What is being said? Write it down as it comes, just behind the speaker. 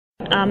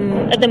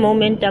At the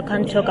moment, I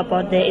can't talk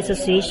about the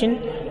association,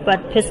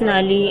 but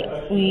personally,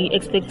 we're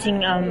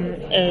expecting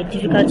a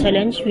difficult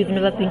challenge. We've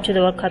never been to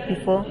the World Cup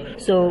before,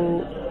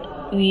 so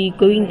we're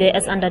going there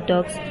as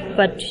underdogs.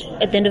 But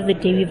at the end of the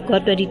day, we've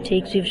got what it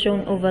takes. We've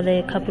shown over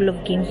the couple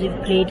of games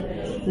we've played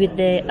with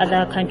the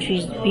other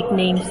countries, big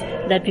names,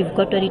 that we've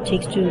got what it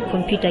takes to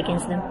compete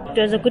against them. It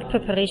was a good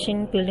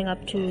preparation building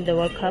up to the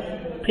World Cup,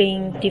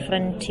 playing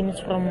different teams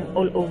from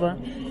all over.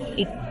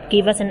 It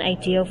gave us an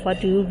idea of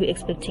what we will be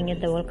expecting at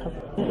the World Cup.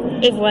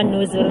 Everyone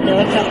knows that the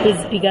World Cup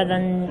is bigger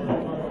than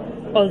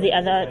all the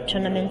other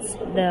tournaments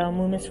the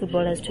women's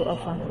football has to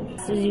offer.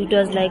 So it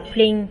was like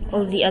playing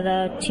all the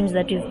other teams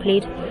that we've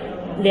played.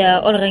 They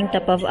are all ranked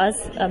above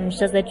us. It's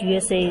just that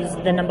USA is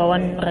the number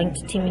one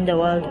ranked team in the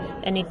world,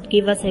 and it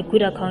gave us a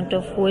good account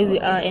of where we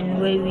are and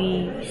where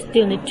we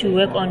still need to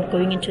work on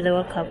going into the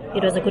World Cup.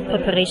 It was a good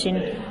preparation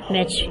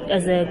match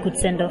as a good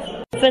send-off.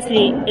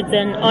 Firstly, it's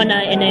an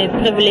honor and a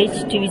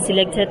privilege to be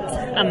selected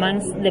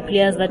amongst the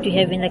players that we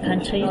have in the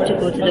country to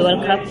go to the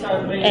World Cup.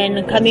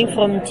 And coming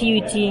from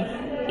TUT,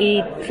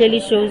 it clearly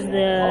shows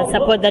the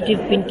support that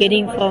we've been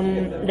getting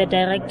from the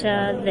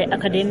director, the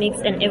academics,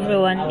 and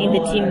everyone in the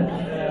team.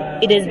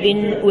 It has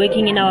been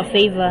working in our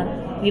favor.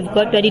 We've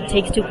got what it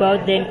takes to go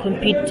out there and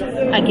compete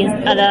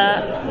against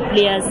other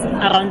players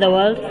around the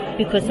world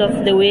because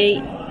of the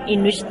way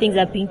in which things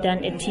are being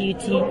done at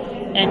TUT.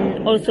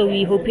 And also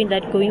we're hoping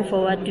that going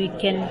forward we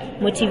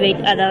can motivate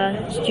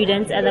other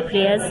students, other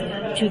players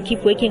to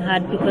keep working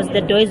hard, because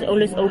the door is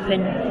always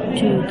open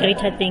to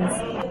greater things.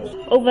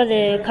 Over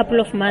the couple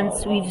of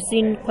months, we've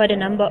seen quite a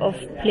number of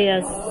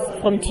players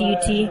from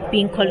TUT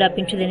being called up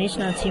into the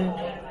national team,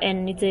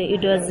 and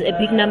it was a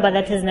big number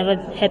that has never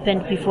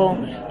happened before.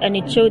 And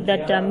it showed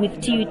that with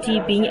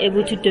TUT being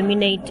able to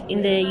dominate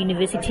in the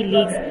university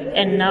leagues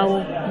and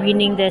now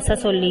winning the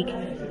Sasol League,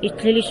 it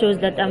clearly shows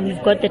that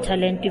we've got the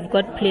talent, we've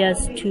got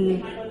players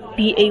to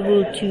be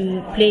able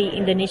to play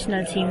in the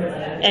national team.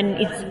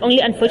 And it's only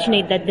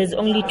unfortunate that there's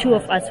only 2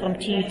 of us from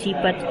TUT,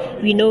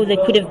 but we know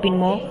there could have been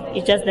more.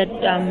 It's just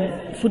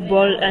that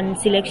football and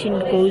selection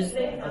goes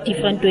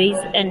different ways,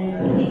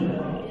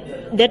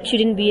 and that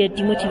shouldn't be a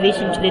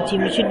demotivation to the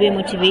team. It should be a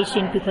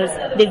motivation, because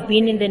they've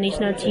been in the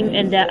national team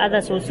and there are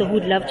others also who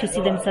would love to see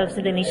themselves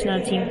in the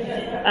national team.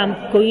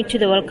 Going to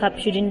the World Cup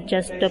shouldn't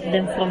just stop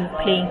them from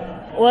playing.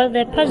 Well,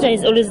 the pressure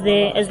is always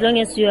there. As long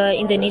as you are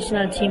in the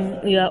national team,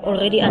 you are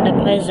already under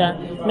pressure,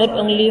 not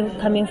only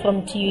coming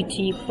from TUT,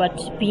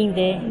 but being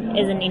there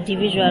as an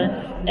individual.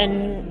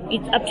 And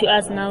it's up to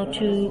us now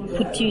to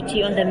put TUT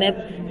on the map,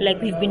 like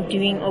we've been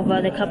doing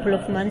over the couple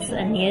of months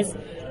and years.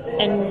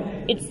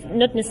 And it's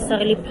not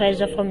necessarily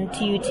pressure from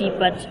TUT,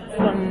 but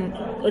from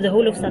the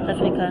whole of South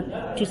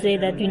Africa, to say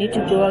that we need to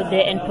go out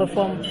there and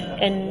perform.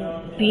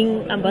 And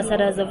being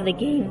ambassadors of the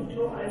game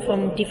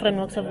from different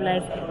walks of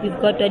life, we've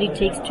got what it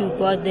takes to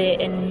go out there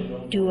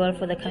and do well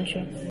for the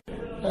country.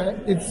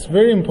 It's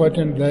very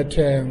important that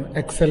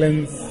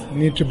excellence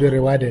needs to be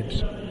rewarded.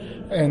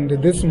 And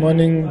this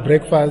morning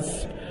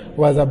breakfast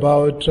was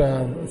about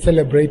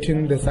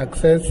celebrating the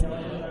success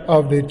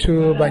of the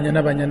 2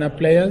 Banyana Banyana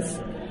players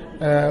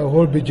who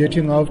will be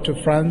jetting off to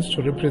France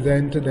to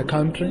represent the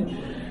country.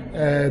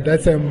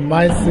 That's a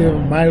massive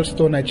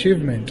milestone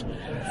achievement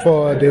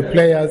for the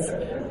players,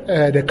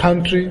 the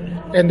country,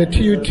 and the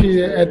TUT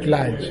at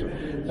large.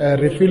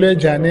 Refiloe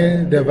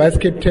Jane, the vice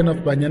captain of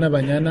Banyana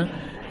Banyana,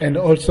 and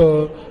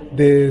also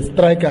the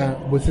striker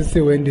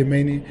Bosisi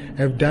Wendimeni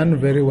have done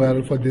very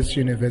well for this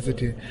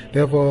university.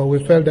 Therefore,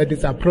 we felt that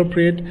it's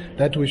appropriate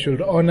that we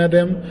should honor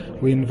them.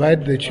 We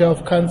invite the chair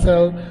of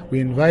council, we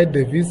invite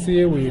the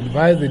VC, we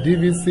invite the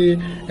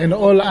DVC, and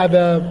all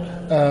other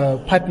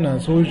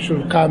partners who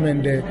should come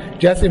and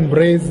just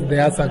embrace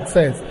their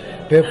success.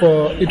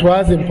 Therefore, it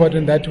was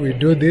important that we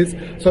do this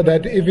so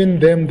that even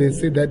them, they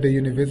see that the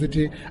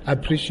university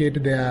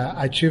appreciate their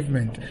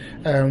achievement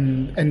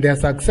and their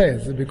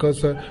success,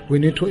 because we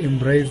need to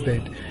embrace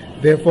that.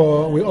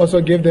 Therefore, we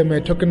also give them a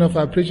token of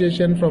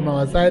appreciation from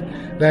our side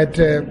that,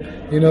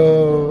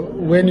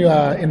 when you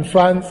are in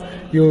France,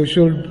 you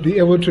should be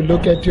able to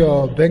look at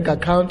your bank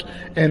account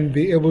and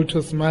be able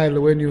to smile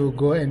when you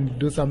go and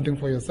do something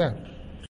for yourself.